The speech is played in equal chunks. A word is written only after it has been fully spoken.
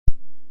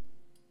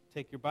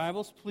Take your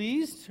Bibles,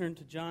 please. Turn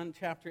to John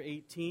chapter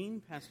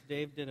 18. Pastor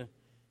Dave did a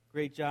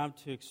great job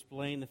to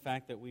explain the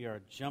fact that we are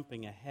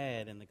jumping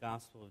ahead in the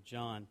Gospel of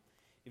John.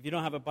 If you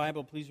don't have a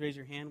Bible, please raise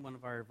your hand. One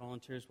of our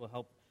volunteers will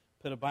help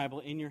put a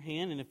Bible in your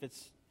hand. And if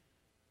it's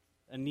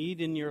a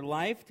need in your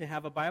life to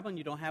have a Bible and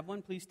you don't have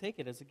one, please take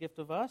it as a gift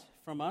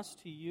from us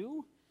to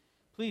you.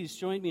 Please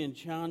join me in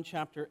John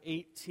chapter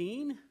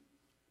 18.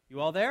 You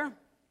all there?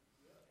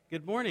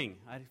 Good morning.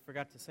 I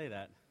forgot to say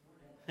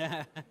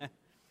that.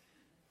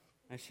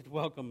 I should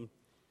welcome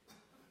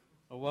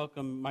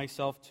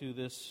myself to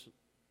this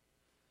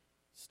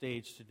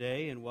stage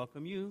today and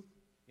welcome you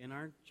in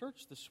our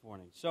church this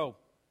morning. So,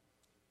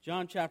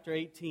 John chapter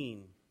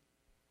 18.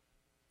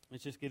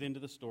 Let's just get into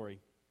the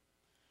story.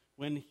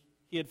 When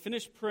he had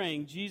finished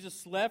praying,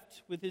 Jesus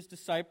left with his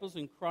disciples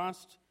and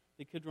crossed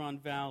the Kidron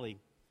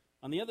Valley.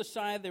 On the other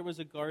side there was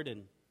a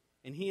garden,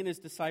 and he and his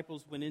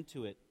disciples went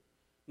into it.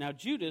 Now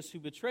Judas, who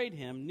betrayed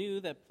him, knew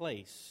that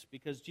place,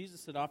 because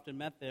Jesus had often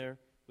met there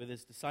with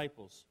his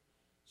disciples.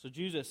 So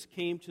Judas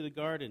came to the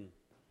garden,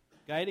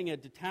 guiding a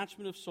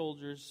detachment of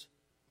soldiers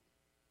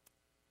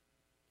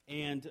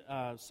and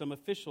some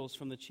officials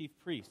from the chief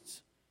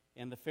priests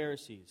and the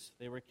Pharisees.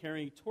 They were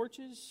carrying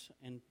torches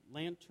and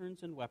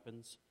lanterns and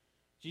weapons.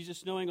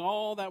 Jesus, knowing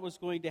all that was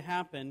going to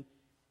happen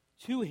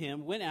to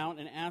him, went out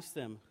and asked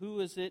them, "Who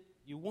is it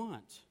you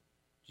want?"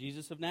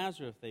 "Jesus of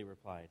Nazareth," they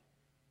replied.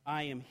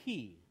 "I am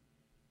he,"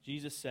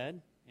 Jesus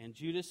said, and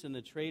Judas and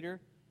the traitor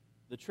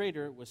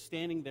was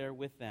standing there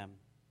with them.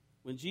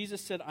 When Jesus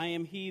said, "I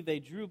am he,"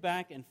 they drew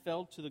back and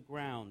fell to the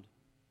ground.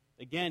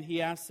 Again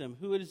he asked them,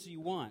 "Who is it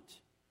you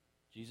want?"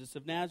 "Jesus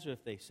of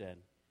Nazareth," they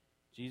said.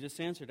 Jesus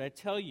answered, "I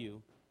tell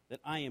you that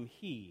I am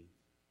he.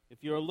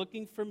 If you are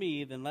looking for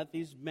me, then let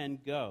these men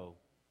go."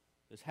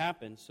 This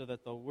happened so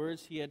that the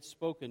words he had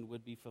spoken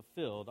would be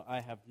fulfilled. "I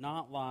have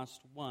not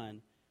lost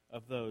one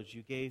of those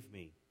you gave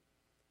me."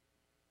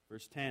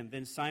 Verse 10,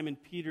 Then Simon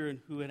Peter,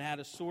 who had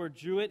a sword,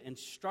 drew it and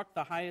struck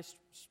the high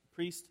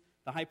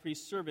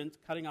priest's servant,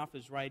 cutting off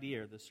his right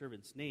ear. The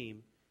servant's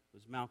name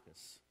was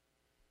Malchus.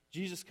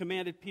 Jesus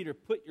commanded Peter,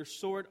 "Put your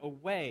sword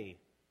away.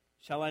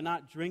 Shall I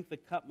not drink the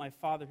cup my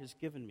Father has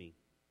given me?"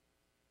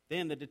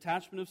 Then the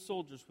detachment of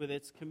soldiers with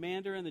its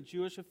commander and the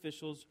Jewish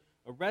officials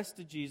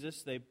arrested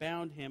Jesus. They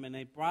bound him and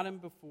they brought him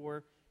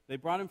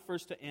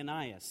first to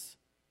Ananias,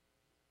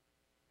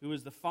 who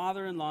was the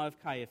father-in-law of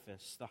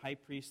Caiaphas, the high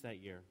priest that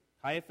year.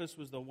 Caiaphas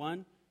was the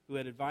one who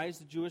had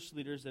advised the Jewish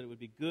leaders that it would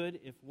be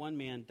good if one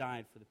man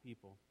died for the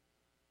people.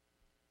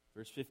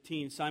 Verse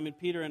 15, Simon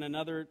Peter and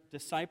another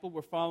disciple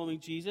were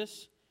following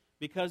Jesus.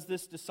 Because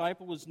this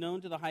disciple was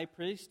known to the high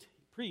priest,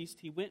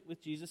 he went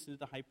with Jesus into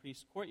the high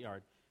priest's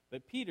courtyard.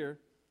 But Peter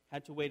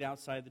had to wait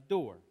outside the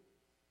door.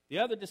 The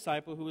other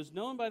disciple, who was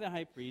known by the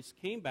high priest,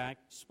 came back,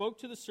 spoke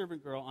to the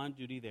servant girl on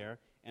duty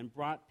there, and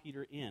brought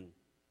Peter in.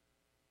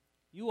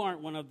 "You aren't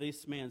one of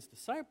this man's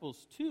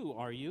disciples too,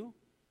 are you?"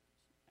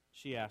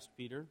 she asked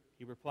Peter.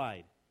 He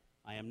replied,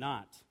 "I am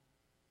not."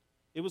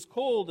 It was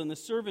cold, and the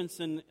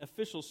servants and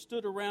officials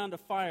stood around a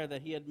fire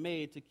that he had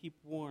made to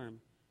keep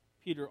warm.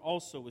 Peter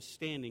also was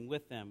standing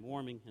with them,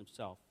 warming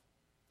himself.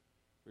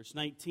 Verse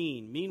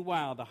 19,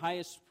 Meanwhile, the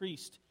highest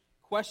priest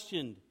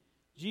questioned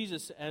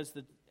Jesus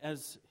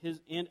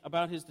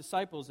about his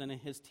disciples and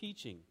his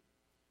teaching.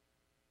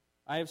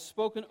 "I have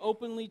spoken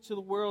openly to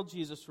the world,"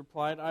 Jesus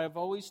replied. "I have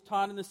always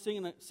taught in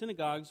the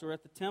synagogues or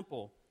at the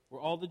temple, where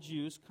all the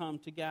Jews come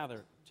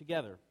together.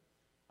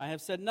 I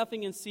have said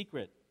nothing in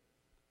secret.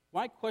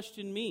 Why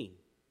question me?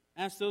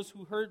 Ask those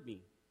who heard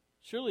me.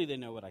 Surely they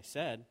know what I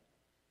said."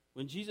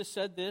 When Jesus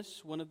said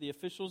this, one of the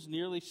officials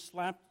nearby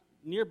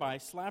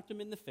slapped him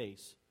in the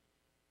face.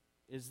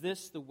 "Is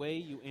this the way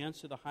you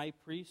answer the high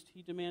priest?"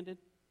 he demanded.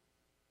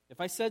 "If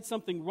I said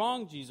something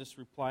wrong," Jesus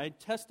replied,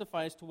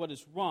 "testify as to what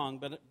is wrong,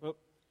 but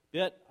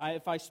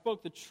if I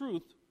spoke the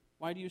truth,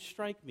 why do you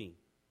strike me?"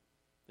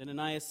 Then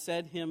Ananias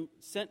sent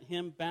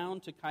him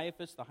bound to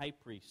Caiaphas the high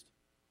priest.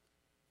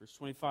 Verse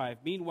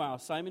 25, Meanwhile,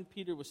 Simon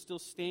Peter was still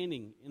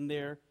standing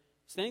there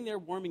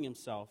warming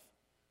himself.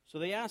 So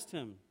they asked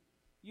him,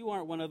 "You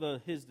aren't one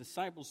of his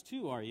disciples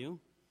too, are you?"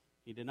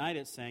 He denied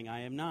it, saying,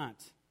 "I am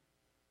not."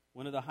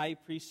 One of the high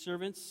priest's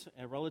servants,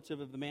 a relative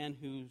of the man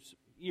whose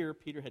ear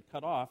Peter had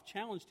cut off,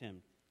 challenged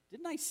him.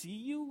 "Didn't I see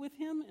you with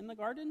him in the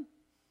garden?"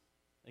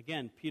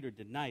 Again, Peter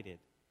denied it,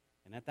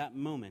 and at that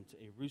moment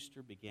a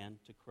rooster began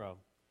to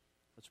crow.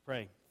 Let's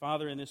pray.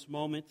 Father, in this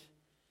moment,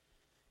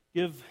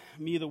 give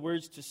me the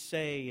words to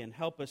say and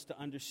help us to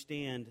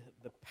understand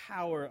the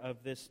power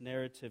of this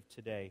narrative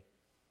today.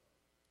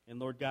 And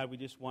Lord God, we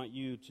just want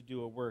you to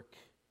do a work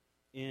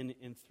in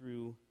and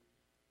through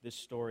this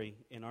story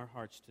in our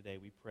hearts today,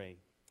 we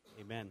pray.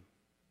 Amen.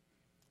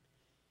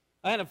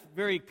 I had a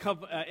very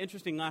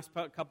interesting last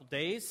couple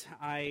days.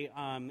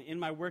 In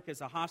my work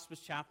as a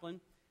hospice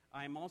chaplain,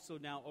 I'm also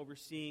now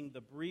overseeing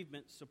the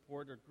bereavement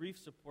support or grief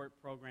support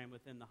program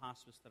within the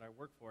hospice that I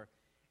work for.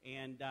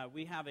 And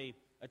we have a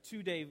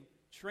 2-day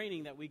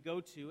training that we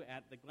go to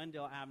at the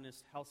Glendale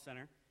Adventist Health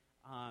Center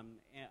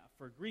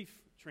for grief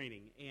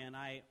training. And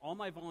all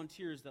my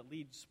volunteers that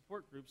lead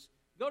support groups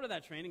go to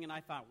that training, and I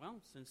thought, well,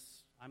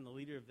 since I'm the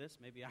leader of this,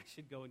 maybe I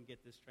should go and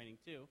get this training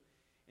too.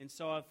 And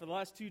so for the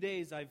last 2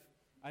 days,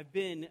 I've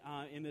been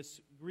in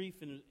this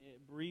grief and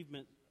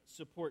bereavement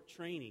support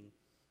training.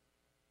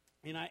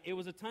 And it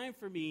was a time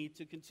for me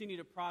to continue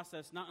to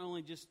process not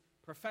only just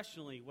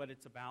professionally what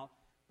it's about,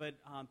 but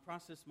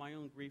process my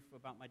own grief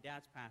about my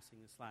dad's passing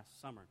this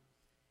last summer.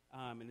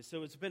 And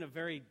so it's been a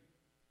very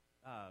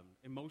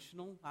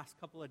emotional last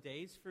couple of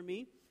days for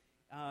me.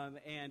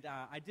 And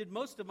I did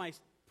most of my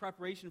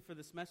preparation for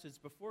this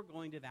message before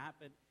going to that,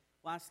 but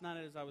last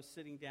night as I was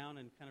sitting down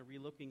and kind of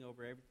re-looking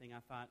over everything, I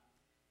thought,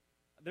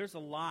 there's a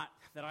lot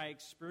that I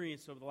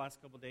experienced over the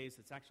last couple of days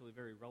that's actually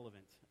very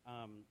relevant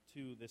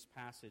to this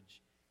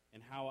passage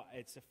and how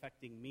it's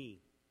affecting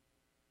me.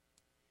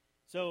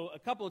 So a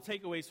couple of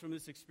takeaways from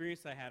this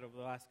experience I had over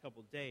the last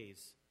couple of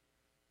days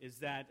is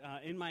that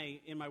in my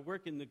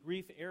work in the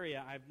grief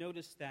area, I've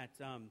noticed that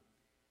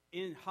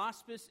in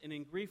hospice and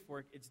in grief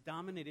work, it's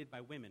dominated by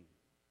women.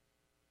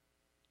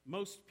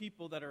 Most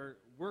people that are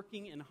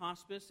working in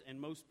hospice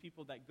and most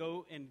people that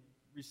go and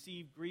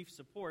receive grief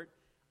support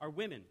are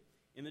women.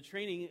 In the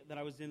training that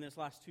I was in this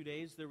last 2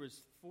 days, there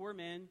was 4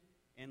 men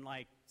and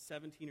like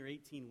 17 or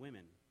 18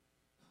 women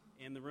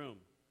in the room.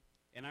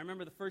 And I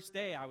remember the first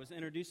day I was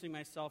introducing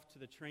myself to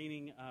the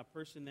training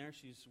person there.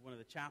 She's one of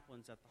the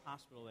chaplains at the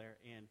hospital there.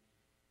 And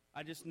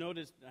I just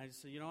noticed, I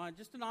said,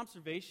 just an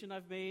observation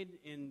I've made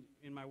in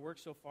my work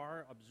so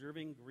far,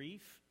 observing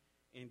grief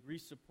and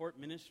grief support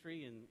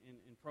ministry and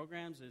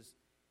programs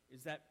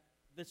is that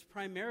that's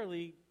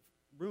primarily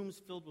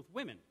rooms filled with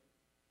women.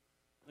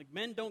 Like,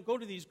 men don't go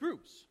to these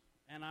groups.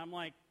 And I'm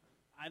like,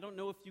 I don't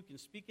know if you can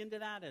speak into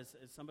that as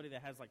somebody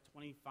that has like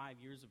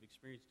 25 years of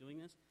experience doing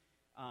this.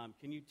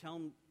 Can you tell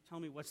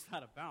me what's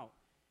that about?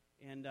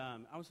 And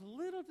I was a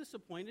little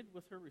disappointed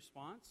with her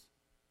response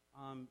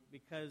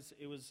because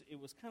it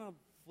was kind of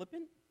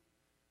flippant.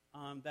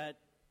 And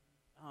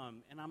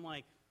I'm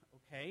like,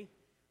 okay.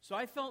 So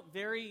I felt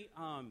very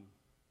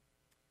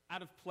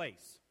out of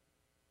place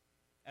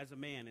as a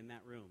man in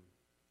that room.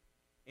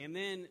 And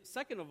then,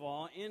 second of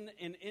all,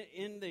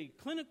 in the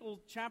clinical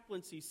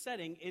chaplaincy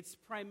setting, it's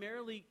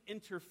primarily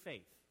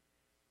interfaith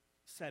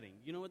setting.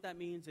 You know what that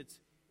means?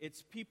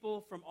 It's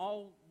people from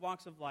all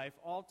walks of life,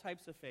 all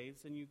types of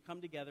faiths, and you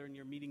come together and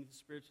you're meeting the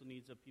spiritual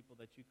needs of people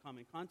that you come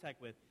in contact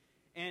with.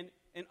 And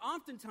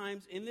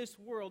oftentimes in this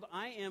world,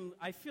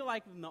 I feel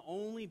like I'm the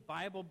only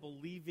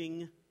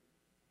Bible-believing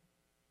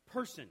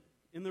person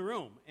in the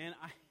room, and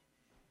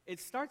it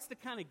starts to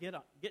kind of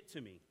get to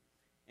me.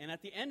 And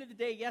at the end of the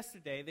day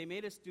yesterday, they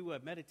made us do a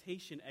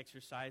meditation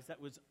exercise that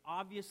was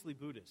obviously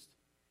Buddhist.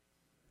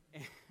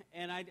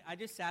 And I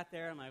just sat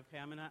there. I'm like, okay,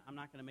 I'm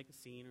not going to make a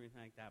scene or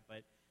anything like that.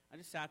 But I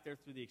just sat there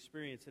through the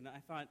experience. And I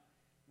thought,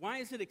 why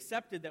is it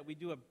accepted that we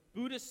do a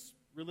Buddhist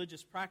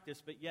religious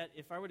practice, but yet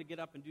if I were to get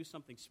up and do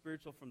something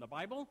spiritual from the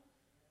Bible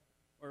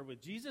or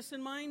with Jesus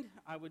in mind,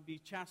 I would be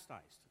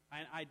chastised.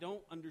 I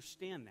don't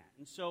understand that.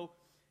 And so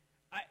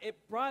it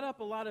brought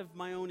up a lot of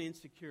my own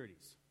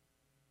insecurities,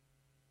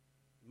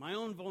 my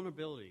own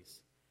vulnerabilities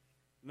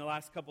in the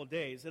last couple of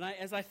days. And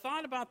as I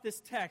thought about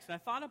this text, and I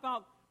thought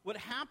about what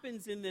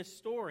happens in this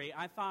story,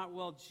 I thought,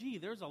 well,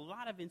 there's a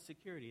lot of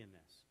insecurity in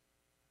this.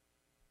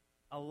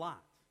 A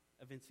lot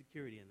of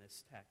insecurity in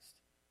this text.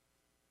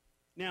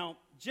 Now,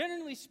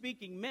 generally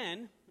speaking,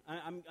 men,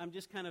 I'm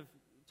just kind of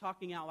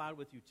talking out loud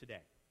with you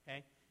today,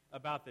 okay,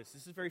 about this.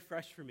 This is very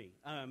fresh for me.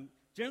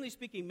 Generally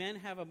speaking, men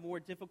have a more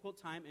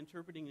difficult time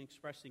interpreting and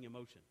expressing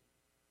emotion.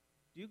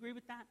 Do you agree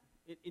with that?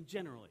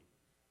 Generally,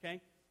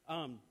 okay?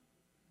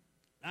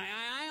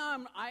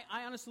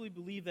 I honestly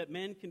believe that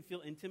men can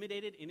feel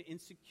intimidated and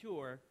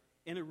insecure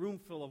in a room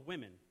full of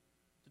women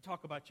to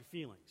talk about your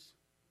feelings.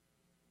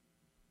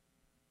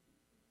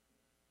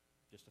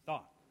 Just a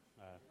thought.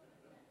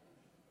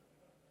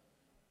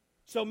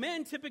 So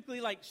men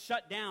typically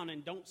shut down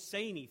and don't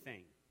say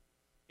anything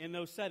in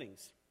those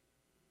settings.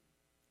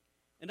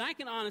 And I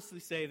can honestly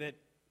say that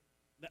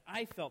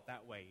I felt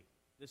that way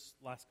this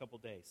last couple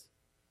days.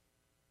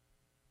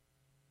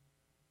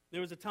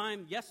 There was a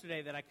time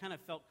yesterday that I kind of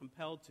felt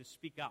compelled to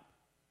speak up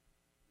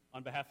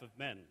on behalf of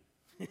men.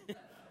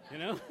 You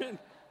know?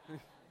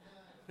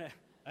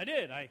 I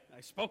did. I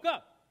spoke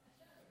up.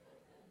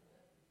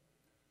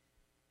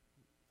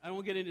 I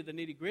won't get into the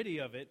nitty-gritty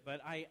of it, but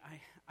I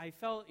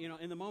felt,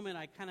 in the moment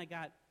I kind of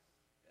got,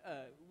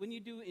 when you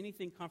do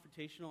anything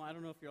confrontational, I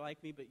don't know if you're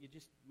like me, but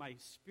my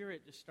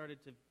spirit just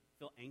started to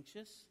feel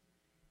anxious,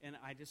 and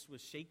I just was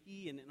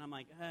shaky, and I'm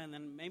like, and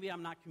then maybe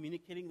I'm not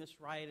communicating this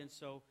right, and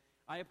so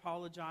I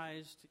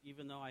apologized,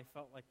 even though I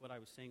felt like what I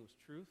was saying was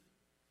truth,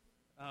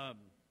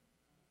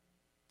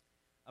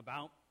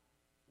 about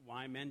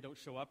why men don't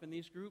show up in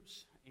these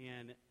groups,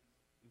 and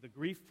the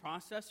grief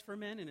process for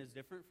men and is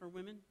different for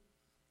women.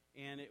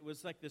 And it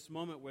was like this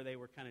moment where they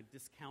were kind of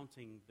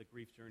discounting the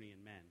grief journey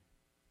in men.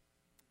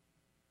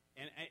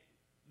 And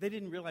they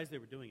didn't realize they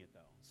were doing it, though.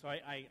 So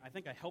I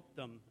think I helped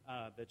them,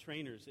 the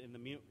trainers in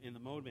the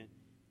moment,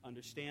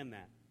 understand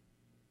that.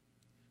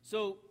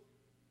 So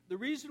the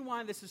reason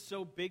why this is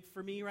so big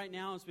for me right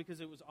now is because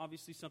it was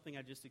obviously something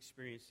I just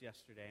experienced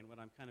yesterday and what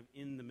I'm kind of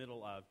in the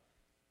middle of.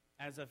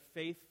 As a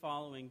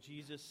faith-following,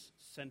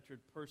 Jesus-centered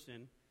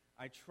person,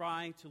 I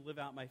try to live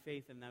out my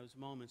faith in those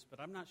moments,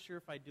 but I'm not sure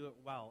if I do it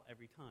well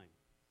every time.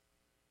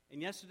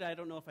 And yesterday, I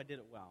don't know if I did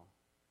it well,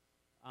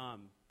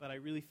 but I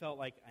really felt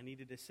like I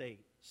needed to say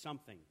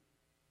something.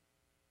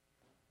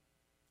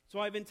 So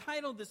I've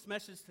entitled this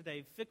message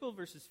today, Fickle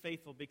versus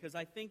Faithful, because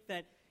I think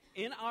that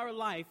in our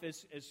life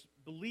as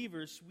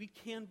believers, we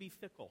can be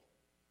fickle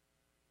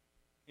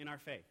in our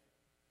faith.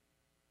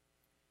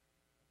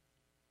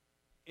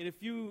 And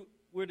if you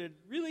were to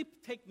really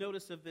take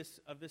notice of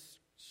this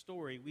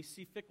story, we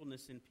see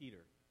fickleness in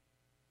Peter.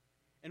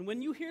 And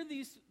when you hear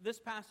this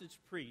passage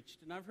preached,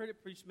 and I've heard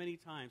it preached many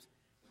times,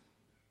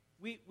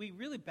 we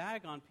really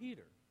bag on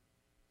Peter.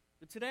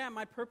 But today,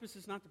 my purpose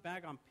is not to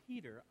bag on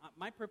Peter.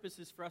 My purpose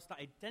is for us to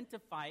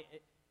identify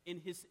it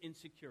in his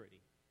insecurity.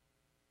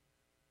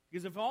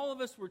 Because if all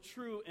of us were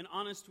true and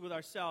honest with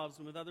ourselves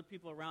and with other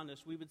people around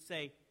us, we would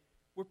say,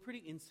 we're pretty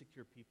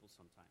insecure people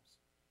sometimes,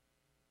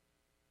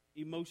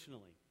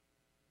 emotionally.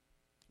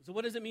 So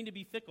what does it mean to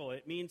be fickle?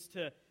 It means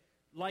to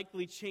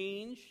likely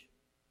change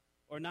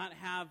or not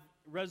have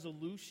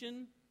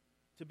resolution,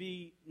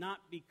 to not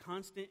be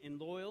constant and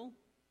loyal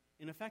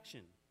in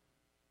affection.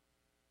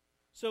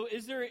 So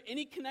is there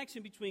any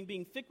connection between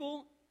being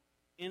fickle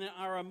and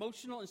our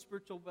emotional and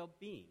spiritual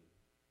well-being?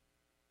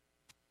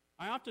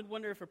 I often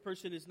wonder if a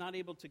person is not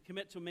able to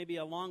commit to maybe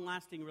a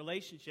long-lasting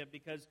relationship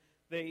because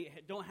they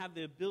don't have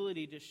the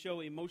ability to show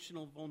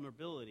emotional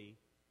vulnerability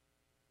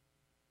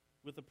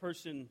with the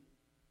person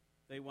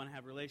they want to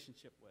have a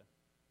relationship with.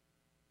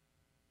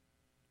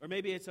 Or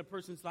maybe it's a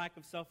person's lack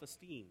of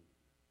self-esteem.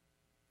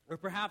 Or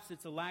perhaps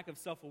it's a lack of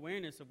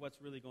self-awareness of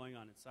what's really going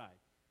on inside.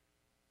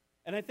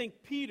 And I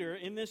think Peter,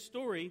 in this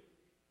story,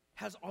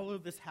 has all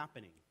of this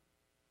happening.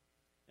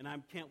 And I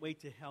can't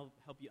wait to help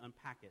you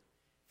unpack it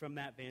from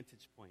that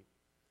vantage point.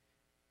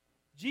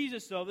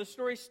 Jesus, though, the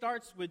story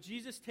starts with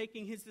Jesus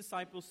taking his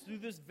disciples through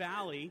this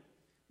valley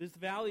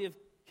of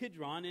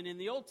Kidron. And in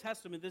the Old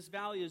Testament, this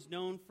valley is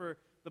known for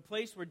the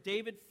place where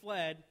David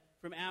fled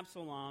from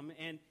Absalom.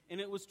 And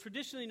it was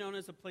traditionally known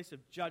as a place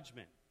of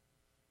judgment,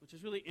 which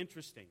is really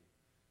interesting.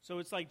 So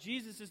it's like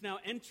Jesus is now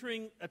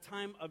entering a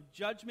time of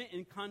judgment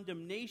and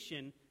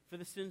condemnation for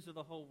the sins of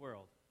the whole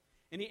world.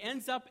 And he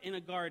ends up in a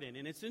garden.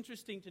 And it's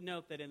interesting to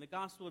note that in the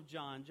Gospel of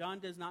John, John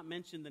does not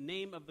mention the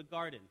name of the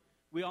garden.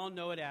 We all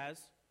know it as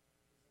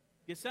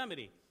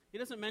Gethsemane. He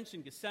doesn't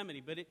mention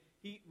Gethsemane, but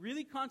he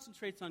really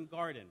concentrates on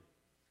garden.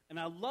 And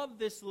I love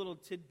this little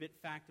tidbit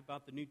fact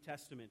about the New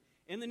Testament.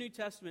 In the New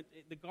Testament,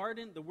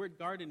 the word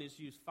garden is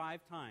used 5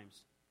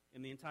 times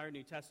in the entire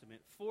New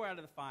Testament. 4 out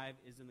of the 5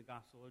 is in the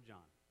Gospel of John.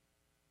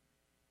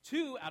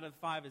 2 out of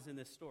 5 is in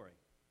this story.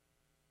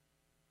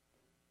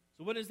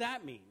 So what does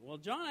that mean? Well,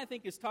 John, I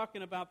think, is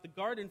talking about the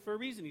garden for a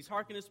reason. He's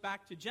harking us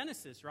back to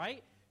Genesis,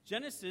 right?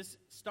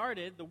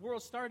 The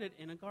world started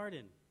in a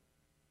garden.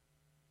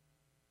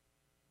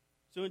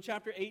 So in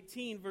chapter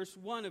 18, verse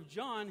 1 of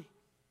John,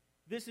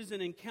 this is an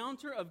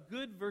encounter of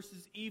good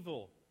versus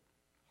evil,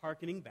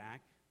 harkening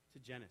back to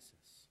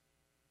Genesis.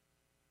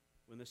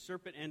 When the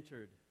serpent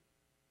entered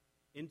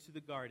into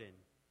the garden,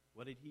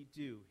 what did he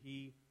do?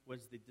 He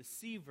was the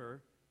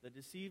deceiver that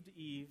deceived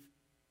Eve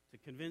to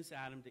convince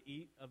Adam to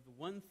eat of the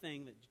one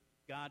thing that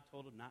God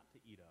told him not to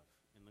eat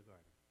of in the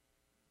garden,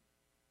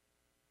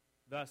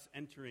 thus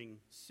entering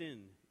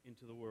sin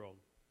into the world.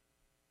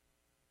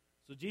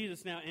 So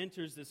Jesus now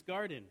enters this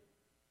garden,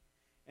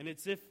 and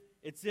it's if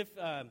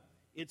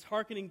it's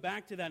hearkening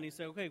back to that, and he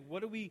said, okay,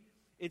 what do we?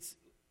 It's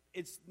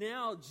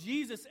now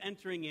Jesus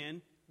entering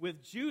in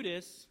with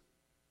Judas,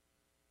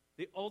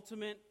 the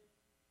ultimate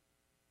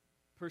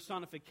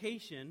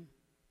personification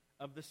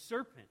of the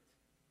serpent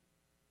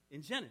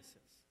in Genesis.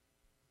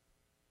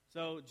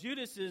 So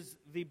Judas is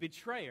the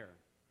betrayer,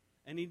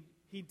 and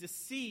he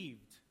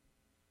deceived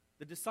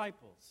the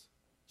disciples.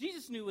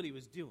 Jesus knew what he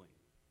was doing,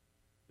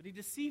 but he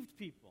deceived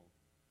people.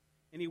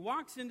 And he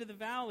walks into the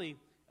valley,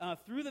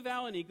 through the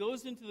valley, and he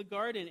goes into the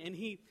garden, and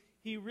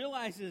he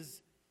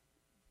realizes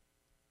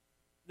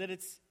that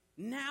it's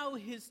now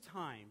his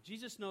time.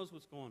 Jesus knows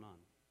what's going on.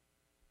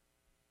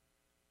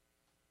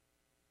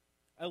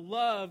 I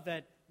love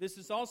that this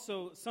is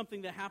also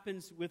something that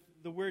happens with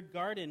the word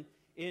garden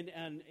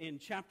in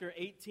chapter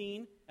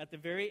 18 at the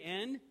very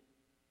end.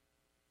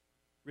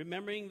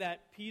 Remembering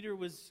that Peter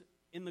was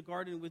in the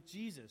garden with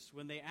Jesus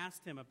when they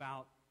asked him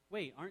about,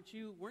 wait, weren't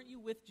you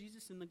with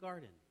Jesus in the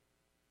garden?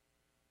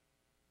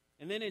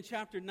 And then in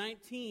chapter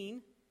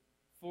 19,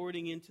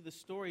 forwarding into the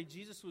story,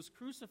 Jesus was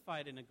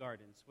crucified in a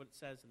garden. That's what it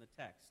says in the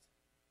text.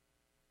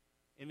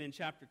 And then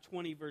chapter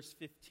 20, verse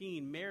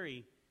 15,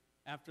 Mary,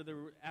 after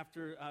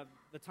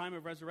the time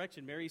of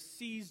resurrection, Mary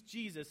sees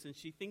Jesus and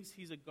she thinks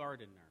he's a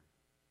gardener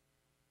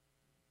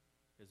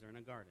because they're in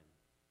a garden.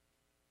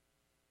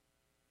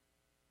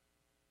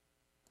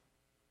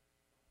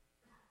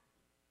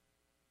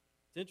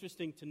 It's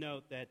interesting to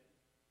note that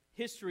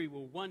history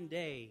will one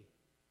day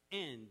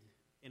end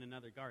in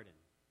another garden.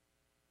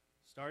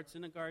 Starts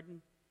in a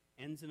garden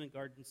ends in a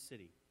garden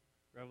city.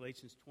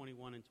 Revelations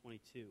 21 and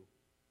 22.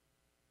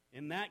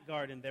 In that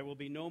garden there will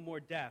be no more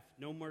death,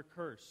 no more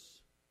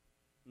curse.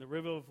 And the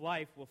river of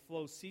life will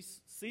flow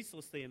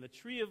ceaselessly, and the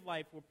tree of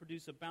life will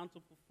produce a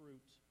bountiful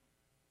fruit.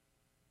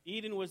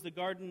 Eden was the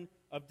garden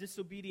of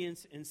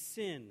disobedience and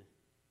sin.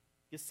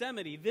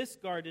 Gethsemane, this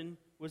garden,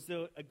 was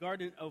a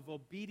garden of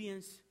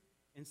obedience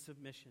and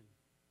submission.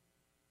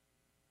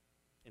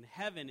 And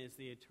heaven is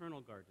the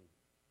eternal garden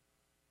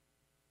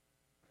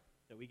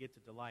that we get to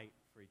delight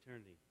for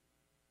eternity.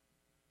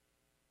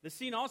 The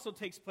scene also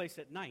takes place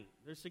at night.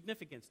 There's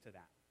significance to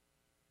that.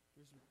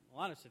 There's a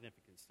lot of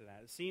significance to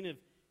that. The scene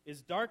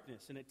is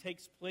darkness, and it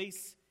takes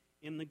place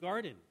in the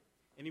garden.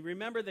 And you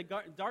remember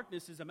that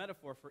darkness is a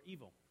metaphor for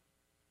evil.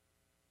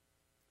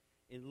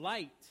 In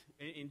light,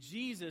 in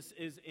Jesus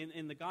is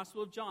in the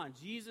Gospel of John,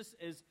 Jesus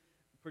is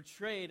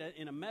portrayed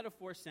in a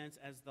metaphor sense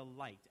as the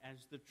light,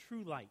 as the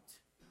true light.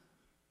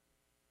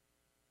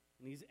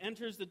 And he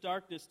enters the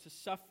darkness to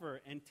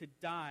suffer and to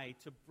die,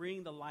 to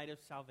bring the light of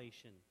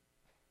salvation.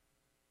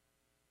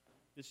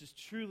 This is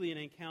truly an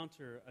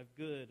encounter of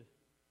good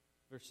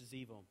versus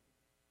evil.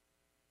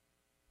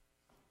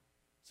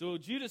 So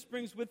Judas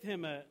brings with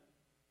him a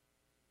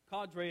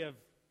cadre of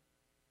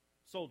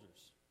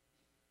soldiers.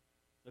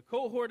 The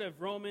cohort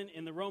of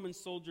Roman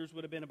soldiers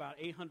would have been about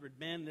 800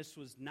 men. This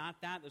was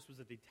not that. This was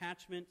a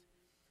detachment.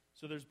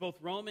 So there's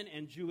both Roman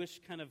and Jewish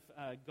kind of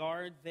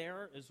guard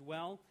there as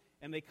well.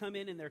 And they come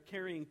in and they're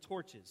carrying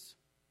torches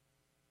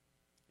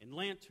and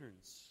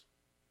lanterns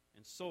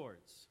and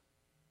swords.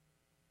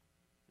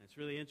 And it's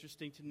really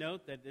interesting to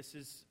note that this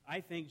is,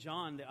 I think,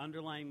 John, the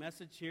underlying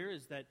message here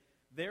is that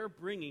they're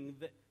bringing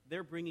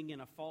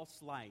in a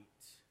false light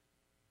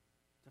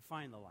to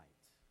find the light.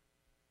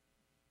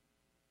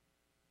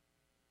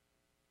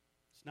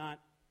 It's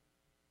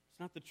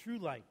not the true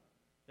light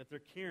that they're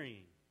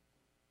carrying.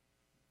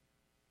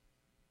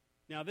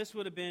 Now, this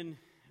would have been,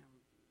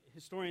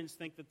 historians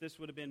think that this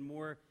would have been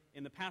more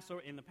in the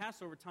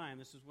Passover time.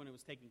 This is when it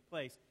was taking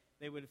place.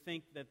 They would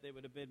think that there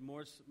would have been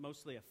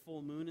mostly a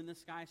full moon in the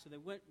sky, so they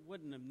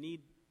wouldn't have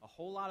need a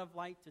whole lot of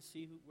light to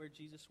see where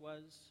Jesus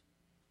was.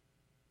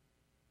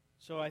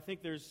 So I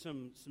think there's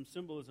some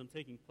symbolism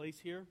taking place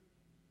here.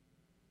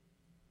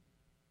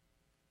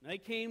 Now, they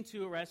came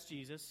to arrest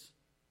Jesus.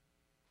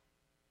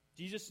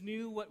 Jesus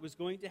knew what was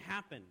going to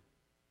happen.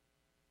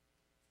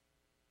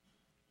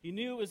 He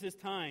knew it was his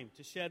time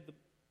to shed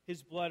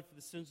his blood for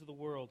the sins of the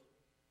world.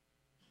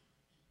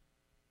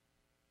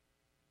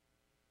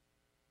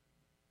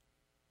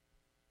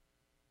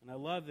 And I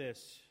love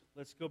this.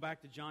 Let's go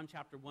back to John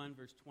chapter 1,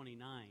 verse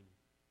 29.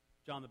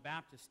 John the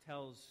Baptist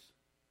tells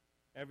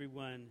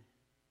everyone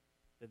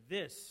that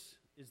this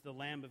is the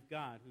Lamb of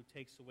God who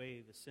takes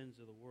away the sins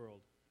of the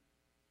world.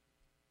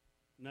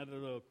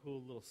 Another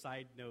cool little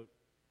side note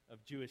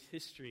of Jewish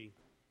history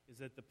is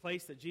that the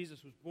place that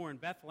Jesus was born,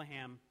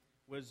 Bethlehem,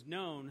 was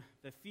known,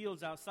 the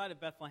fields outside of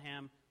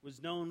Bethlehem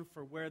was known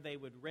for where they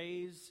would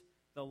raise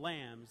the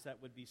lambs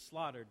that would be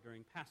slaughtered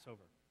during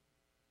Passover.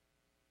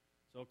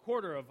 So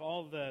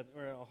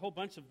a whole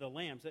bunch of the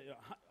lambs,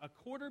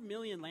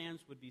 250,000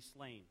 lambs would be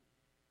slain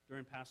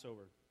during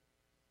Passover.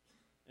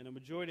 And a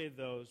majority of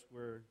those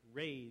were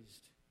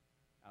raised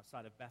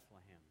outside of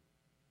Bethlehem.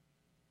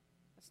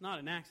 That's not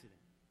an accident.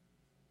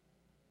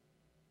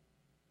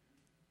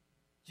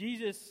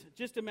 Jesus,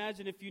 just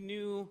imagine if you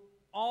knew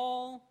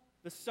all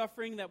the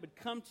suffering that would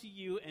come to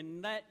you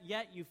and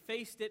yet you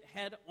faced it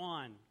head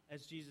on,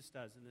 as Jesus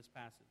does in this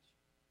passage.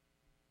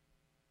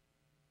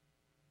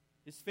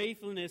 His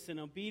faithfulness and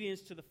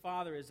obedience to the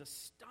Father is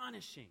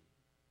astonishing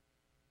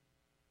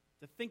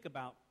to think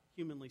about,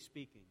 humanly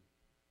speaking.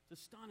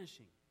 It's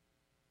astonishing.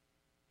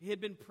 He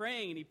had been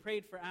praying, and he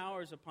prayed for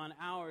hours upon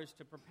hours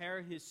to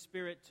prepare his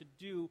spirit to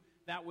do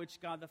that which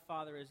God the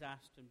Father has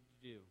asked him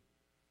to do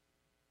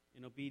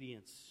in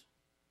obedience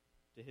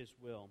to his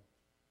will.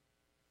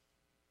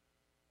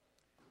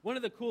 One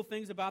of the cool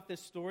things about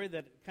this story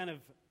that kind of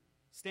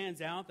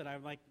stands out that I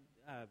like,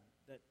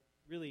 that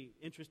really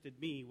interested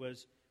me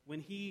was when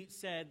he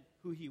said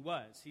who he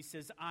was. He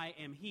says, "I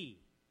am he."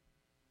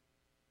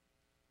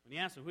 When he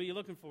asked them, "Who are you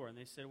looking for?" And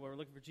they said, "Well, we're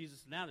looking for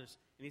Jesus and others."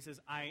 And he says,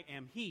 "I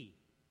am he."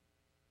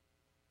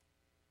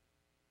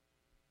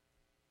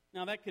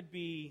 Now that could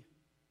be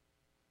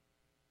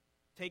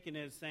taken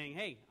as saying,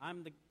 "Hey,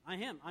 I'm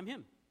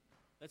him.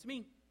 That's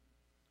me."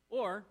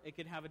 Or it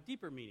could have a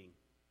deeper meaning.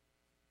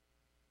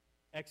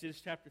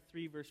 Exodus chapter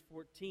 3, verse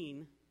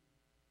 14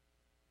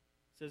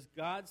 says,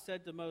 God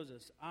said to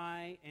Moses,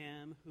 "I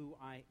am who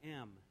I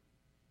am.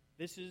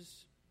 This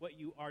is what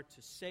you are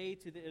to say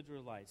to the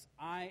Israelites.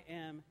 I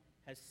am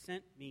has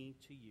sent me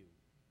to you."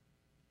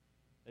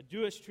 The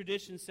Jewish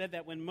tradition said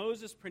that when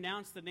Moses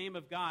pronounced the name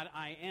of God,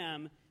 "I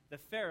am," the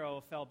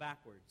Pharaoh fell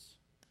backwards.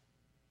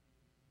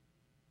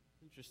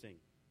 Interesting.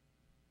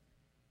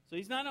 So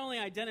he's not only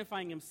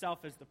identifying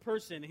himself as the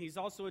person, he's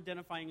also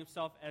identifying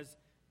himself as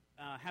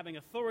having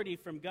authority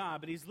from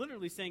God, but he's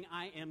literally saying,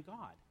 "I am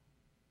God."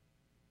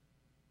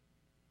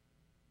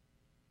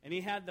 And he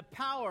had the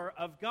power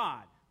of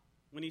God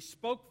when he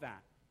spoke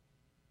that.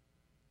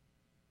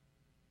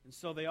 And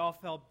so they all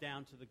fell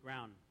down to the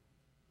ground.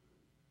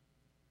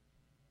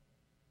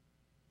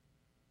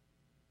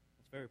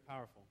 That's very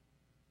powerful.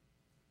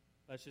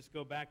 Let's just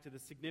go back to the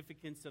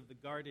significance of the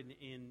garden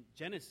in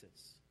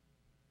Genesis.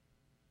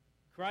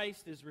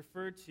 Christ is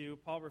referred to,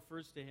 Paul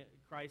refers to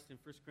Christ in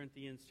 1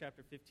 Corinthians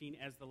chapter 15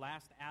 as the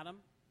last Adam.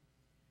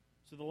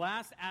 So the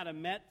last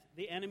Adam met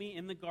the enemy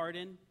in the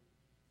garden,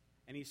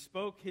 and he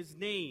spoke his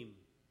name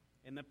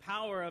and the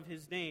power of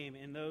his name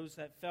in those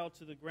that fell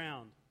to the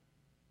ground.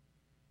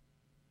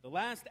 The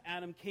last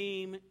Adam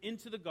came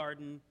into the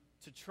garden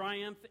to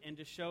triumph and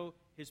to show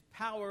his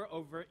power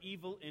over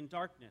evil and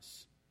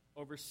darkness,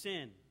 over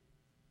sin.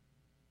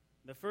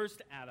 The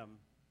first Adam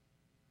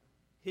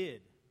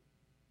hid,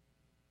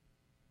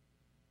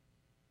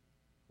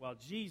 while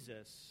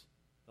Jesus,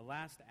 the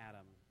last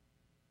Adam,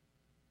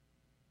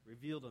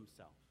 revealed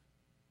himself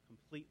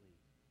completely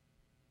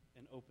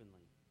and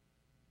openly.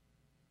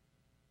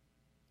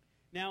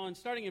 Now, in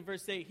starting in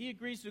verse 8, he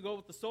agrees to go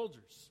with the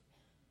soldiers.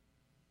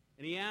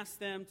 And he asks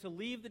them to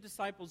leave the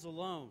disciples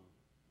alone.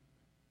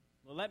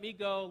 Well, let me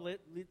go.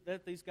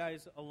 Let these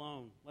guys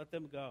alone. Let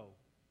them go.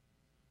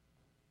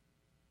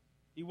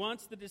 He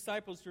wants the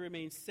disciples to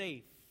remain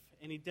safe.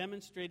 And he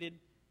demonstrated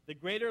the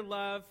greater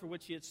love for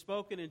which he had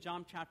spoken in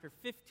John chapter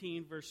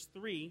 15, verse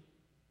 3,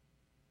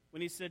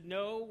 when he said,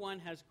 "No one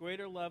has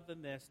greater love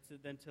than this,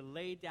 than to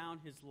lay down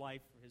his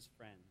life for his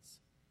friends."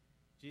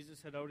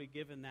 Jesus had already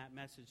given that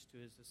message to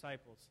his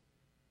disciples,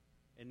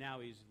 and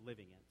now he's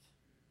living it.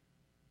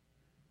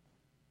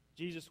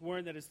 Jesus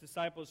warned that his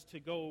disciples to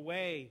go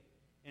away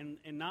and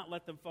not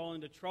let them fall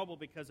into trouble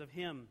because of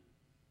him.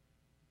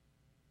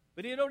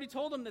 But he had already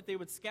told them that they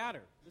would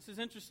scatter. This is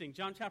interesting.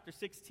 John chapter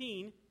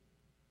 16,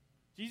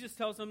 Jesus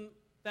tells them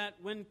that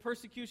when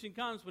persecution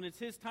comes, when it's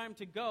his time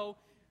to go,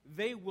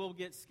 they will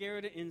get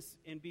scared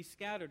and be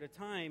scattered. A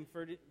time,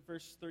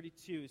 verse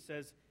 32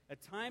 says, "A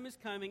time is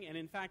coming, and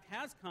in fact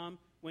has come,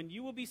 when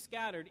you will be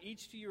scattered,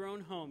 each to your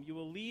own home. You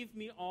will leave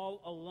me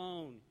all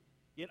alone.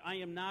 Yet I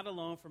am not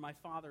alone, for my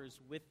Father is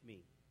with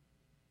me."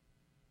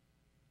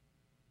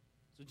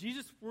 So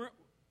Jesus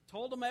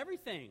told them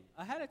everything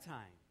ahead of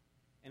time,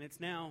 and it's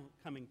now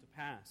coming to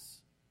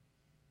pass.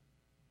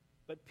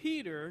 But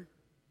Peter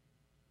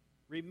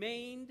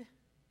remained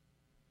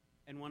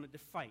and wanted to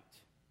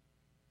fight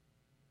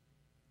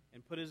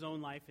and put his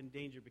own life in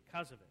danger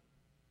because of it.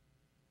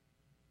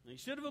 Now, he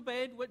should have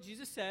obeyed what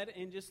Jesus said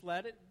and just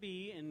let it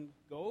be and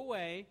go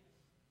away,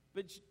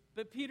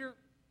 but Peter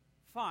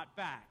fought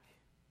back.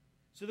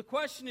 So the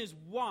question is,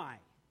 why?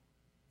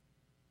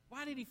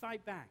 Why did he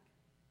fight back?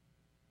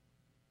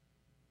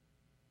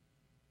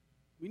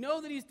 We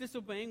know that he's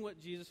disobeying what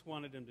Jesus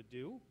wanted him to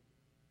do.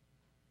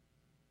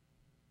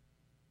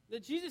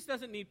 That Jesus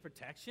doesn't need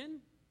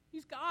protection.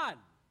 He's God.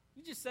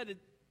 He just said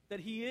that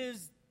he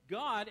is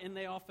God, and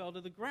they all fell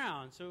to the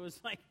ground. So it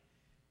was like,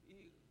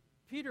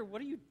 Peter,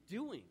 what are you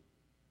doing?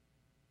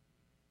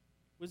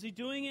 Was he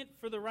doing it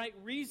for the right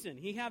reason?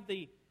 He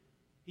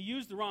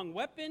used the wrong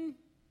weapon.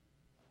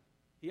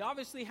 He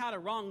obviously had a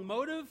wrong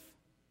motive.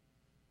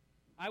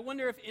 I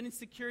wonder if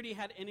insecurity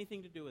had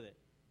anything to do with it.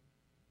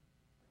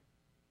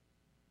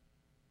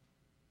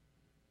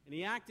 And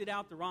he acted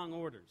out the wrong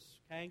orders,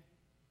 okay?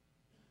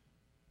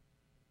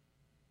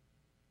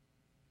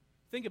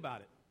 Think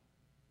about it.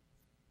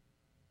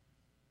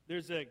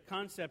 There's a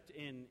concept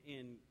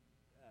in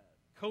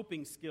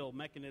coping skill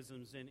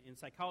mechanisms in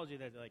psychology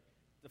that like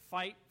the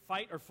fight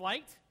or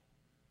flight.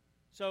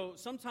 So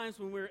sometimes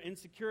when we're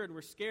insecure and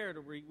we're scared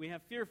or we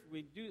have fear,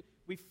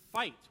 we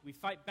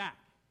fight back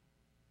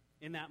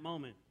in that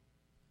moment.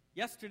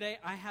 Yesterday,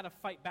 I had a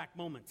fight back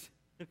moment.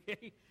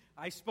 Okay,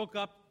 I spoke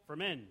up for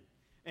men,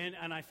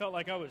 and I felt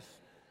like I was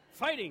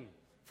fighting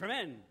for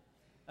men.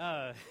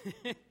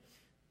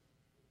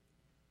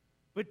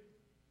 But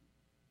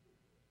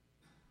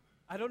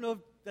I don't know if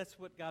that's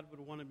what God would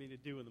have wanted me to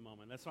do in the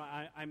moment. That's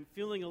why I'm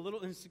feeling a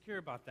little insecure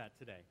about that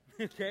today.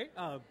 Okay,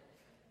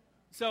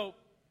 so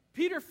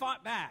Peter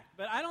fought back,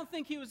 but I don't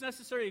think he was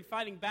necessarily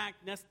fighting back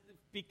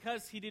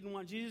because he didn't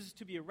want Jesus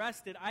to be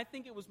arrested. I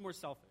think it was more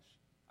selfish.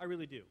 I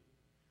really do.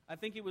 I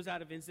think it was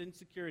out of his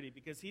insecurity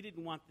because he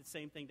didn't want the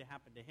same thing to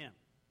happen to him.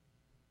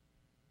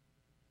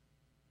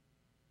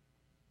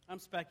 I'm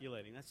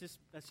speculating. That's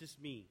just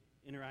me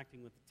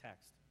interacting with the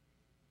text.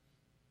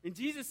 And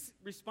Jesus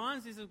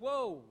responds, he says,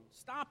 "Whoa,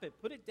 stop it,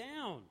 put it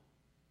down.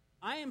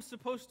 I am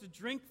supposed to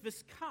drink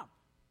this cup."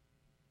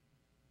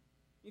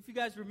 If you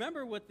guys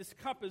remember what this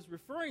cup is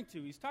referring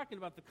to, he's talking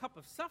about the cup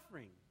of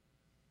suffering.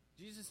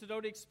 Jesus had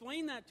already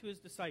explained that to his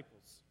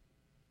disciples.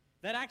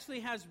 That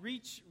actually has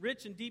rich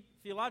and deep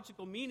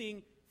theological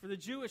meaning for the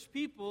Jewish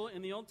people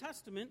in the Old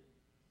Testament.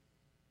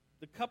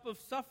 The cup of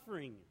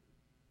suffering.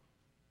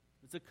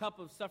 It's a cup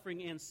of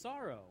suffering and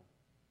sorrow.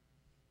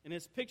 And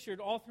it's pictured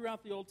all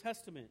throughout the Old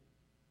Testament.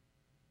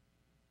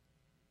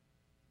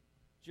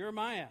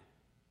 Jeremiah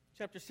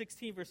chapter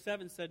 16, verse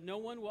 7 said, "No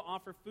one will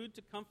offer food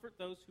to comfort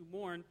those who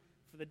mourn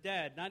for the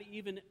dead, not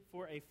even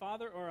for a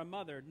father or a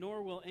mother,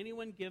 nor will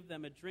anyone give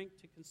them a drink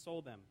to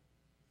console them."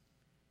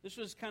 This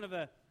was kind of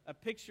a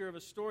picture of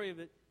a story of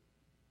it.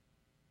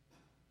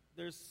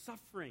 there's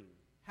suffering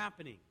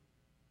happening.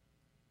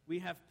 We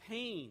have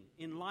pain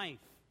in life.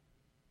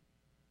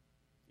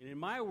 And in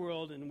my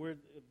world, and where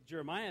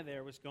Jeremiah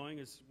there was going,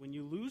 is when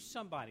you lose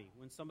somebody,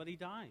 when somebody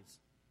dies.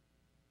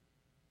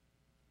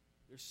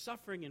 There's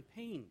suffering and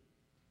pain.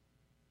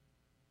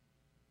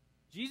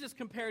 Jesus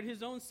compared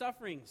his own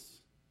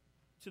sufferings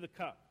to the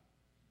cup.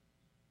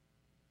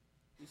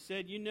 He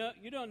said, you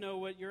don't know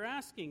what you're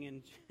asking.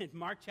 In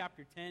Mark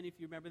chapter 10, if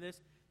you remember this,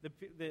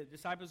 the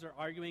disciples are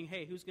arguing,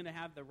 hey, who's going to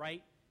have the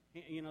right,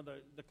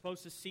 the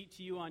closest seat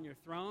to you on your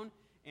throne?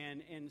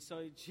 And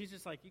so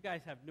Jesus is like, you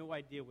guys have no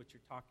idea what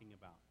you're talking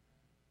about.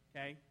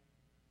 Okay?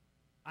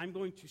 I'm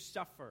going to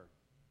suffer.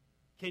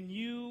 Can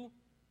you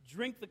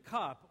drink the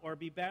cup or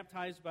be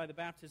baptized by the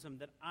baptism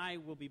that I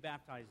will be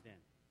baptized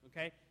in?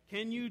 Okay?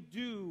 Can you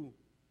do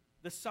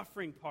the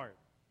suffering part?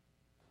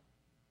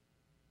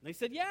 And they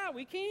said, yeah,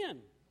 we can.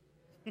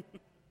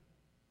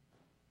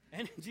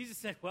 And Jesus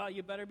said, well,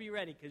 you better be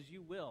ready because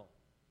you will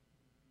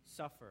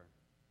suffer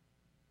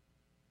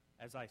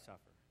as I suffer.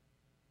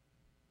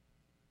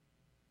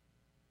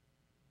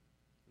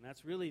 And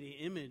that's really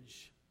the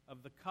image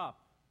of the cup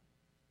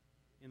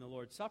in the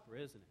Lord's Supper,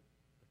 isn't it?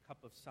 The cup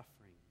of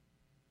suffering.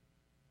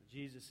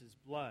 Jesus'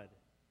 blood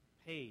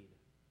paid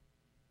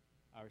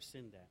our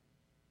sin debt.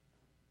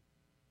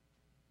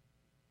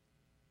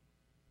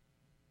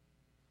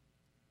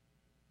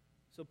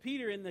 So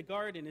Peter in the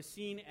garden is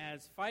seen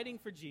as fighting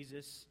for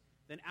Jesus.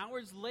 Then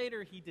hours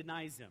later, he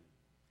denies him.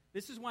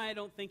 This is why I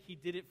don't think he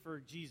did it for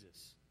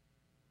Jesus.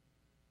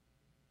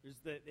 There's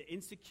the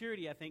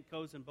insecurity, I think,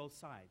 goes on both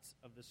sides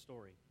of the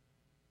story.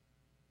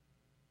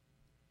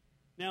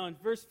 Now, in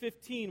verse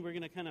 15, we're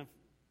going to kind of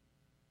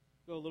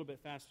go a little bit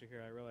faster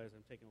here. I realize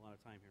I'm taking a lot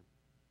of time here.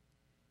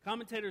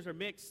 Commentators are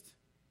mixed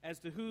as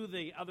to who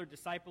the other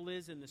disciple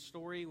is in the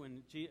story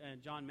when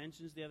John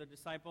mentions the other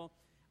disciple.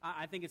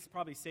 I think it's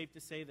probably safe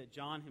to say that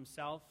John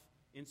himself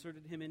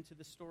inserted him into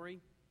the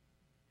story,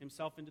 as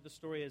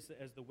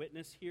the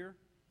witness here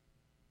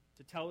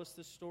to tell us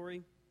this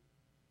story.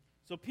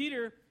 So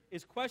Peter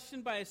is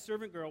questioned by a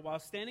servant girl while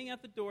standing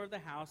at the door of the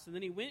house, and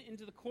then he went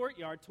into the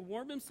courtyard to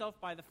warm himself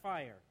by the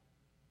fire.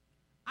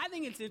 I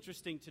think it's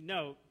interesting to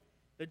note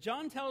that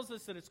John tells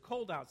us that it's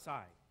cold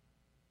outside,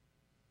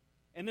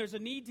 and there's a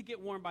need to get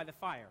warm by the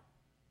fire.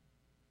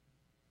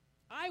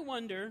 I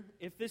wonder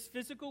if this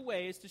physical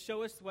way is to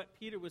show us what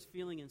Peter was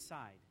feeling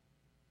inside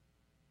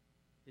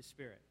his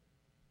spirit,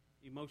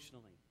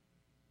 emotionally.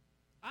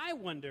 I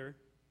wonder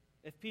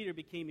if Peter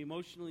became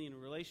emotionally and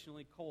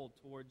relationally cold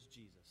towards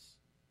Jesus.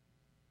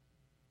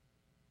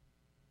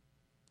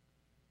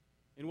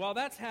 And while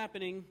that's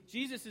happening,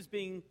 Jesus is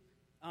being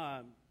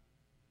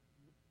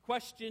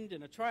questioned,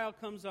 and a trial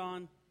comes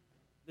on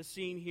the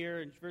scene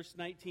here in verse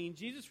 19.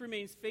 Jesus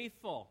remains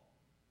faithful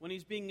when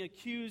he's being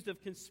accused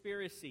of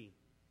conspiracy.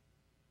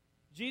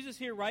 Jesus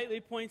here rightly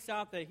points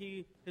out that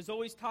he has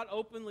always taught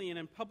openly and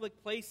in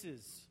public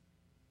places.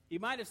 He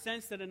might have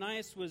sensed that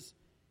Ananias was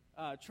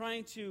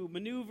trying to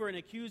maneuver and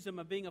accuse him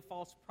of being a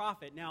false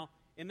prophet. Now,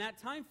 in that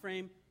time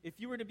frame, if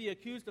you were to be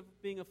accused of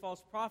being a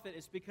false prophet,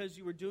 it's because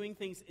you were doing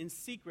things in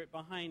secret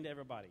behind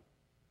everybody.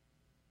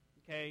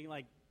 Okay,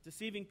 like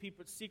deceiving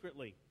people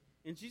secretly.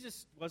 And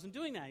Jesus wasn't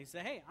doing that. He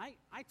said, hey,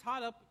 I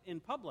taught up in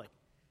public.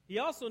 He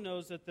also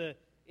knows that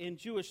in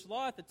Jewish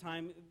law at the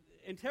time,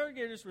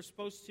 interrogators were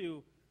supposed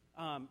to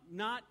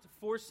not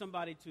force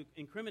somebody to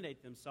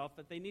incriminate themselves,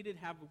 but they needed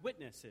to have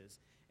witnesses.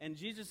 And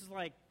Jesus is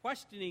like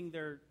questioning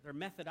their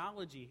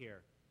methodology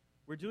here.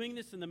 We're doing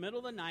this in the middle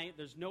of the night.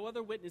 There's no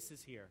other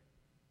witnesses here.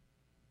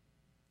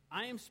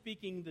 I am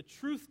speaking the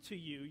truth to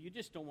you. You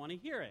just don't want to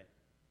hear it.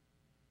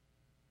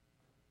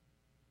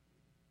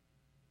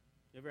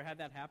 You ever had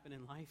that happen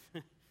in life?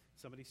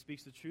 Somebody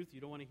speaks the truth, you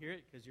don't want to hear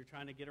it because you're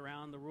trying to get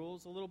around the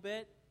rules a little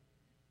bit.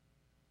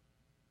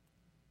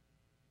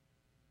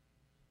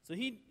 So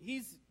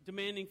he's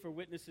demanding for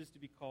witnesses to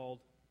be called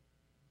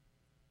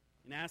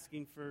and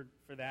asking for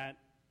that.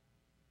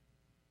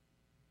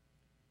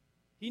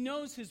 He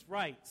knows his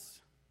rights.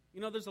 You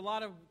know, there's a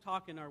lot of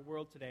talk in our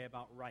world today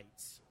about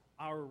rights,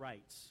 our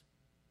rights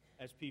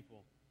as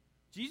people.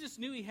 Jesus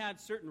knew he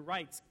had certain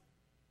rights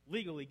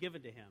legally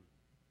given to him.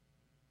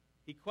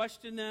 He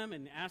questioned them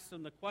and asked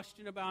them the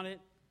question about it,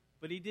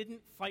 but he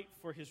didn't fight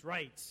for his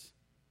rights.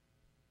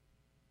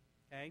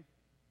 Okay?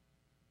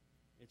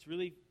 It's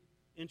really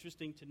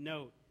interesting to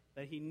note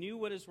that he knew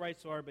what his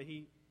rights are, but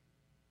he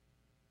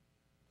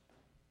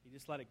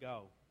just let it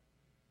go.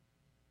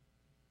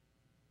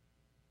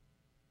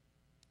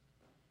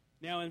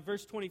 Now in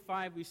verse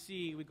 25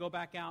 we go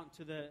back out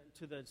to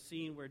the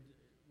scene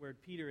where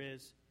Peter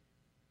is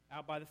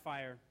out by the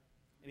fire,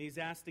 and he's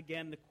asked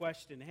again the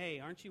question, hey,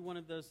 aren't you one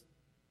of this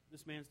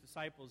man's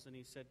disciples? And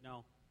he said,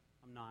 no,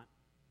 I'm not.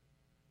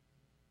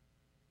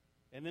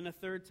 And then a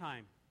third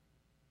time,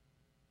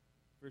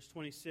 verse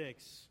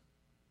 26.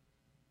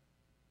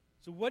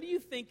 So what do you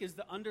think is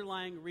the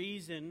underlying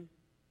reason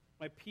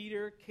why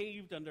Peter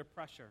caved under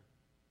pressure?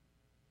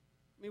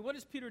 I mean, what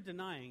is Peter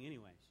denying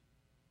anyways?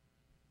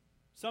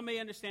 Some may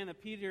understand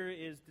that Peter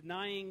is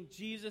denying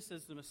Jesus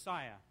as the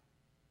Messiah.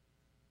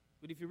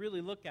 But if you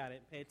really look at it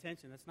and pay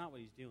attention, that's not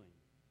what he's doing.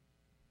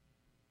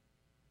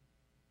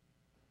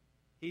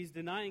 He's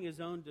denying his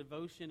own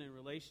devotion and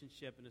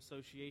relationship and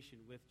association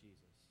with Jesus.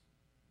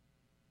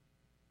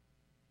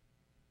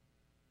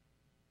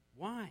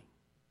 Why?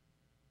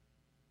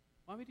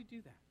 Why would he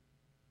do that?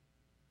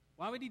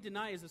 Why would he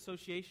deny his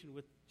association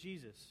with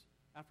Jesus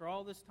after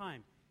all this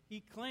time?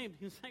 He claimed,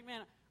 he was like,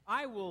 man,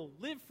 I will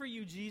live for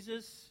you,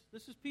 Jesus.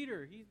 This is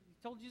Peter. He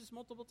told Jesus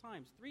multiple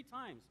times, 3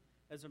 times,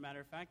 as a matter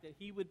of fact, that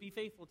he would be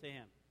faithful to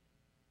him.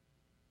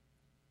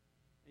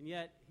 And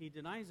yet, he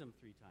denies him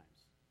 3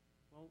 times.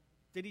 Well,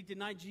 did he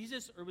deny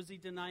Jesus, or was he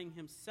denying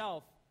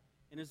himself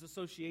and his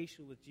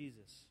association with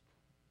Jesus?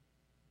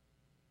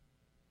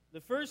 The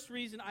first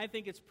reason I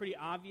think it's pretty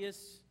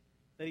obvious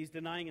that he's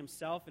denying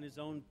himself and his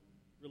own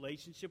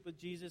relationship with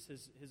Jesus,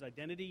 his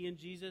identity in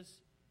Jesus,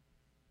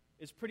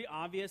 is pretty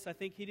obvious. I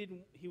think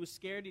he was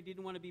scared. He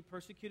didn't want to be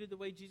persecuted the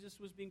way Jesus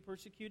was being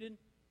persecuted.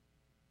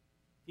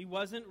 He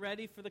wasn't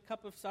ready for the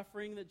cup of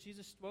suffering that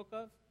Jesus spoke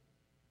of.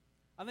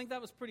 I think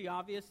that was pretty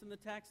obvious in the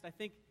text. I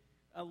think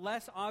a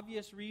less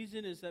obvious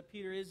reason is that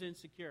Peter is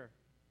insecure.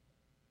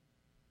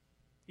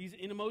 He's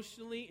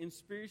emotionally and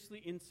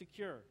spiritually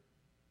insecure.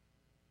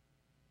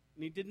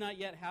 And he did not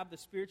yet have the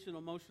spiritual and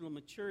emotional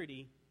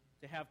maturity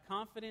to have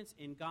confidence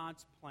in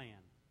God's plan.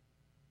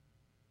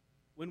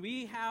 When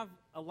we have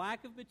a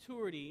lack of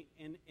maturity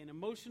in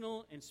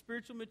emotional and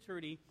spiritual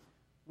maturity,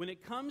 when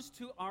it comes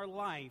to our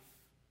life,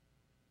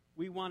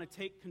 we want to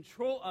take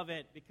control of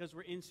it because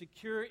we're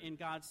insecure in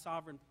God's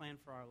sovereign plan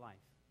for our life.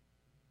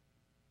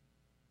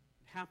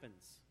 It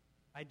happens.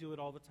 I do it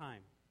all the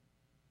time.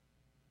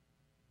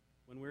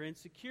 When we're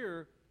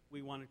insecure,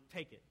 we want to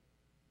take it.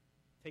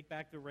 Take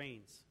back the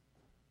reins.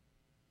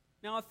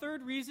 Now, a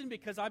third reason,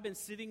 because I've been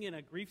sitting in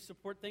a grief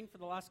support thing for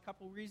the last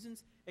couple of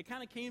reasons, it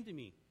kind of came to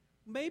me.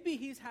 Maybe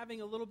he's having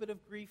a little bit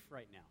of grief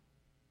right now.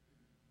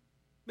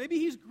 Maybe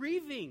he's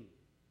grieving.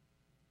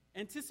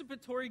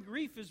 Anticipatory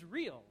grief is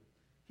real.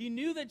 He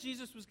knew that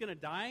Jesus was going to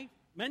die.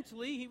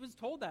 Mentally, he was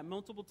told that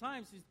multiple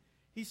times.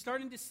 He's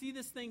starting to see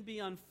this thing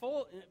be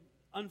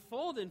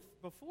unfolding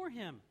before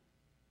him.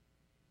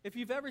 If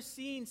you've ever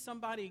seen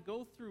somebody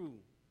go through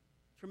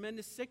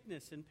tremendous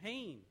sickness and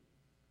pain,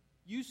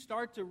 you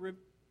start to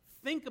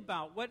think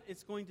about what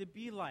it's going to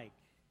be like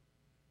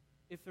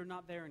if they're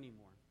not there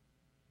anymore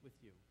with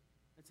you.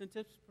 It's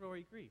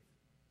anticipatory grief.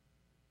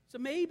 So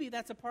maybe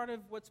that's a part of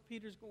what's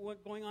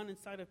going on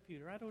inside of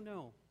Peter. I don't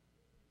know.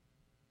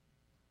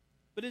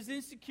 But his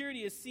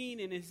insecurity is seen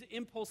in his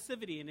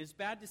impulsivity and his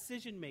bad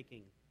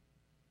decision-making.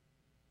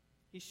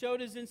 He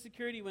showed his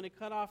insecurity when he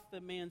cut off the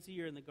man's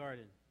ear in the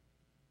garden.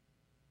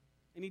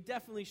 And he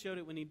definitely showed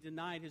it when he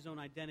denied his own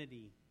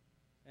identity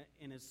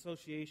and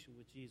association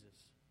with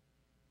Jesus.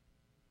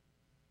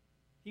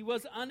 He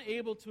was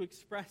unable to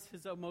express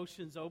his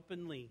emotions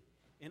openly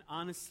and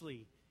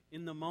honestly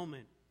in the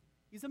moment.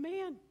 He's a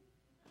man.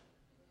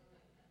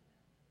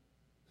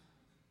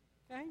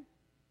 Okay?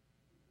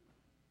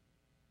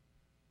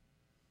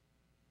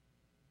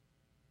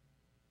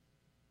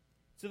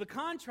 So the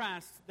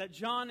contrast that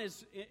John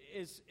is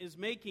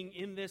making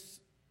in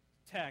this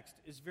text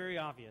is very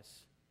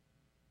obvious.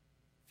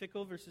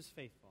 Fickle versus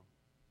faithful.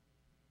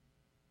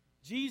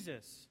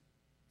 Jesus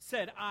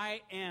said,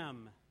 I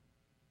am.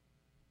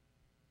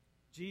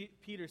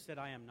 Peter said,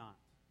 I am not.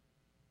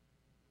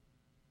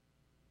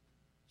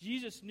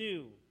 Jesus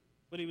knew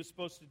what he was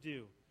supposed to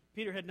do.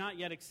 Peter had not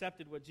yet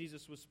accepted what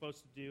Jesus was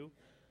supposed to do,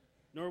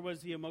 nor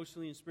was he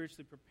emotionally and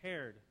spiritually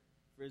prepared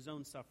for his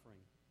own suffering.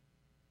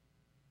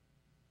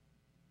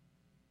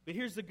 But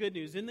here's the good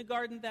news. In the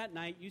garden that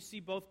night, you see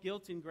both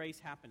guilt and grace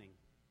happening.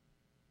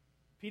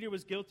 Peter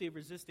was guilty of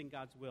resisting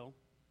God's will.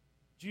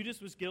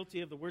 Judas was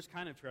guilty of the worst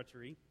kind of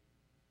treachery.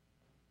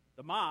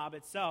 The mob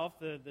itself,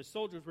 the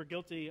soldiers, were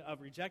guilty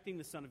of rejecting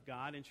the Son of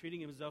God and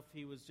treating him as if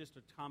he was just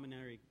a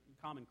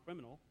common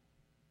criminal.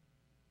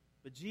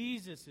 But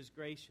Jesus is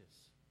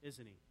gracious,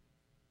 isn't he?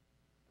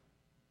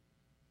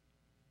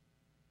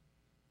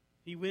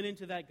 He went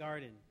into that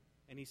garden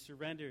and he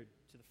surrendered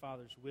to the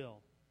Father's will.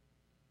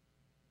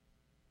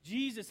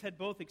 Jesus had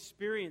both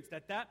experienced,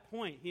 at that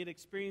point, he had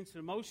experienced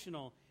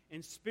emotional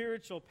and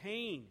spiritual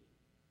pain.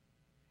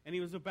 And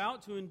he was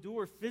about to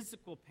endure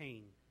physical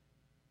pain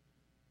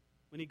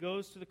when he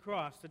goes to the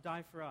cross to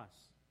die for us.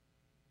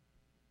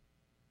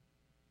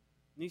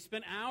 And he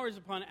spent hours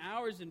upon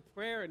hours in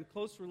prayer and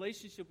close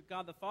relationship with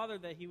God the Father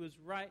that he was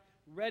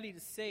ready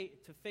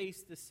to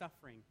face this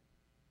suffering.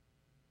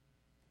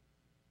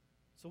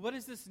 So what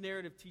does this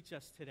narrative teach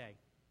us today?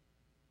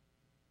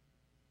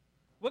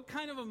 What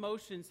kind of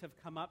emotions have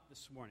come up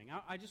this morning?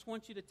 I just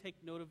want you to take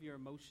note of your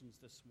emotions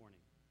this morning.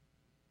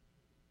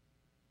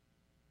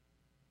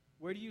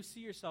 Where do you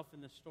see yourself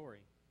in this story?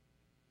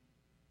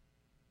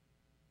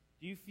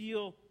 Do you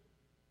feel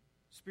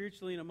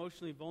spiritually and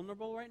emotionally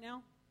vulnerable right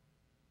now?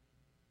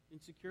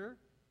 Insecure?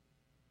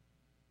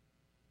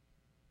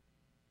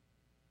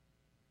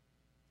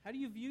 How do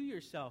you view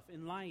yourself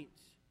in light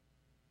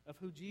of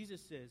who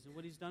Jesus is and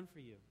what he's done for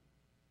you?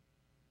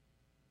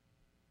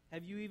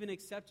 Have you even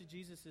accepted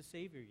Jesus as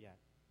Savior yet?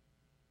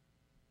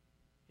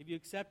 Have you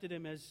accepted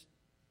him as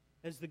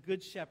the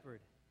good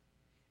shepherd,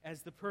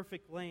 as the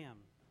perfect lamb,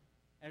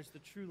 as the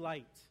true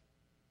light?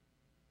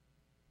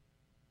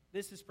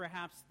 This is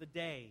perhaps the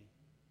day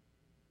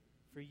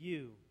for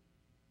you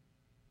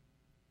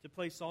to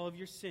place all of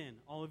your sin,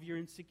 all of your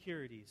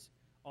insecurities,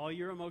 all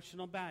your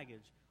emotional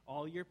baggage,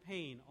 all your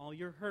pain, all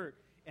your hurt,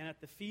 and at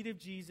the feet of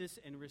Jesus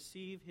and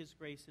receive his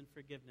grace and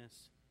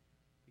forgiveness,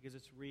 because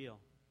it's real.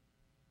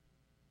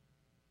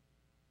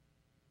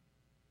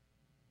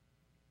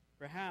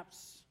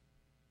 Perhaps,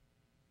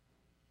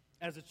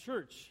 as a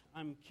church,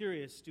 I'm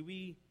curious, do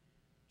we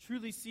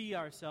truly see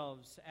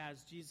ourselves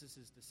as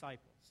Jesus'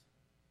 disciples?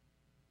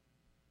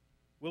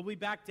 Will we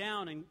back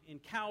down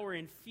and cower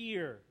in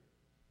fear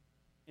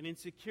and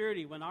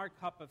insecurity when our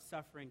cup of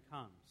suffering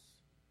comes?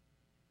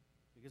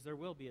 Because there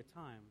will be a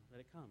time that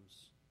it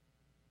comes.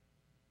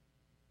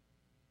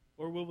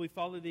 Or will we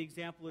follow the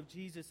example of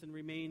Jesus and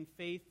remain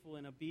faithful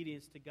in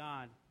obedience to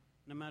God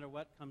no matter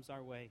what comes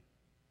our way?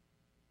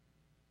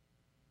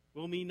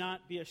 Will we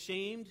not be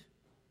ashamed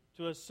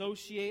to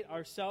associate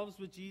ourselves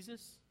with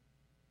Jesus?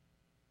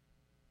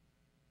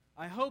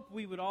 I hope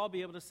we would all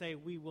be able to say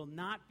we will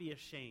not be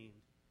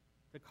ashamed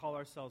to call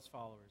ourselves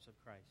followers of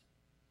Christ.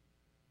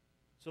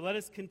 So let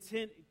us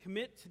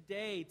commit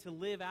today to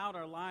live out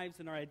our lives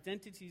and our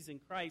identities in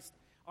Christ,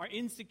 our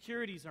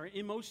insecurities, our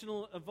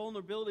emotional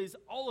vulnerabilities,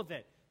 all of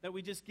it, that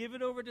we just give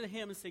it over to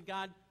him and say,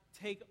 God,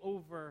 take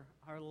over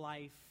our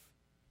life.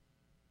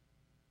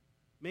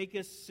 Make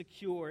us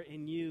secure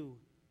in you.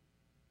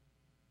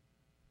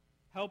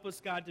 Help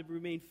us, God, to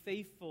remain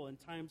faithful in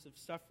times of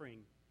suffering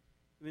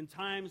and in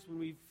times when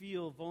we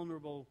feel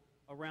vulnerable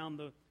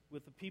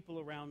with the people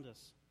around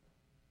us.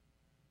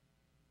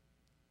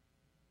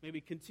 May we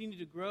continue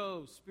to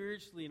grow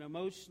spiritually and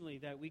emotionally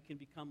that we can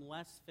become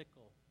less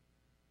fickle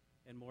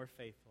and more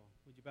faithful.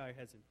 Would you bow your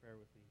heads in prayer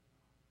with me?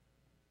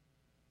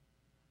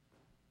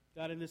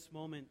 God, in this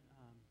moment,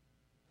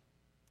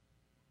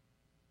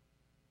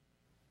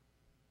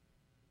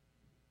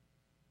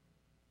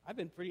 I've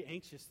been pretty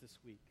anxious this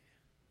week.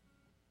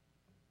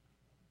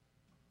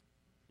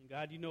 And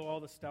God, you know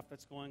all the stuff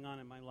that's going on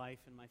in my life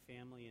and my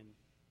family. And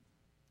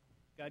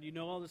God, you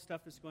know all the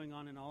stuff that's going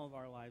on in all of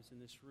our lives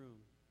in this room.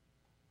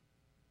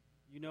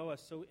 You know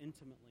us so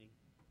intimately.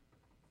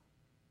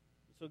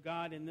 So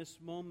God, in this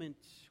moment,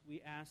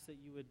 we ask that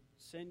you would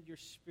send your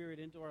Spirit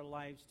into our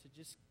lives to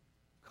just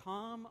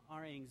calm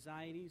our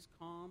anxieties,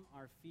 calm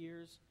our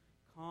fears,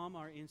 calm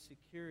our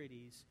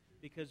insecurities,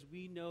 because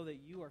we know that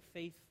you are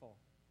faithful.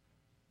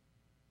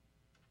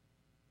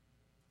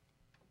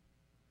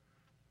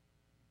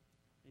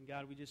 And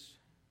God, we just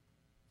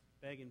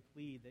beg and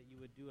plead that you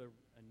would do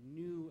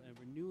a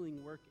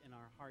renewing work in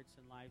our hearts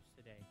and lives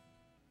today,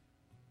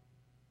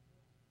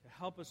 to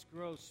help us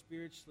grow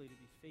spiritually, to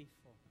be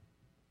faithful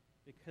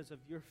because of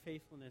your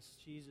faithfulness,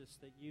 Jesus,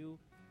 that you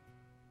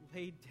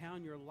laid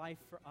down your life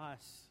for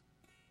us.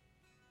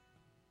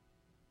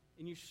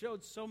 And you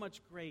showed so much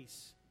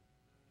grace,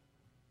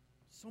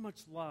 so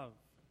much love.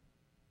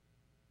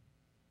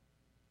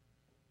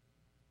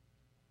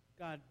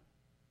 God,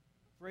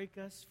 break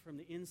us from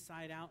the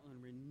inside out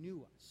and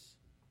renew us.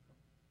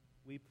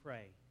 We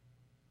pray.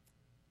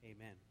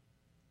 Amen.